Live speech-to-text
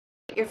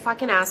your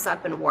fucking ass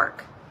up and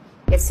work.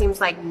 It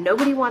seems like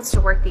nobody wants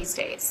to work these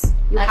days.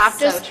 That's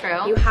so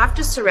true. You have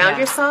to surround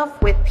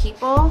yourself with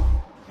people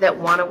that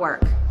want to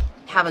work.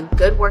 Have a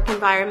good work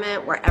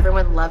environment where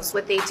everyone loves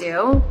what they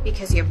do,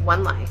 because you have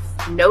one life.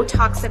 No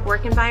toxic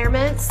work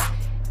environments,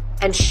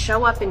 and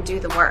show up and do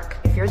the work.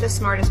 If you're the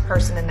smartest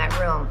person in that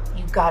room,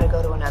 you got to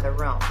go to another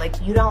room. Like,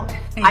 you don't,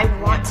 I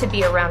want to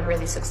be around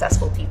really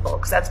successful people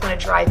because that's going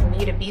to drive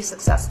me to be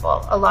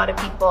successful. A lot of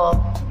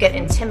people get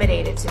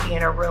intimidated to be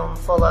in a room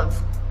full of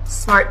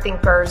smart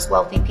thinkers,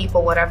 wealthy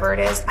people, whatever it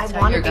is. I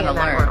want to be in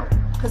that room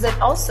because it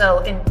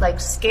also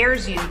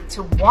scares you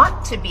to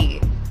want to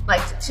be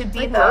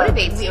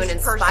motivates you and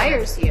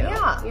inspires you.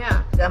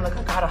 Yeah. I'm like,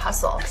 I gotta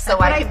hustle. So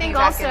but I think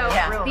also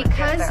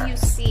because you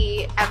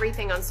see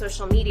everything on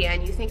social media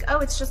and you think, oh,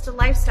 it's just a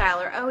lifestyle,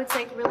 or oh, it's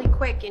like really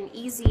quick and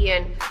easy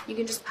and you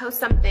can just post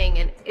something,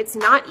 and it's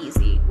not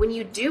easy. When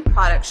you do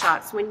product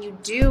shots, when you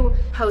do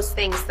post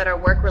things that are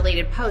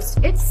work-related posts,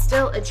 it's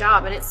still a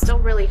job and it's still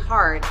really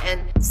hard,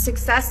 and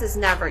success is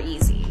never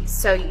easy.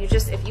 So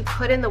if you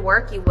put in the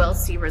work, you will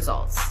see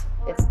results.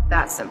 It's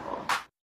that simple.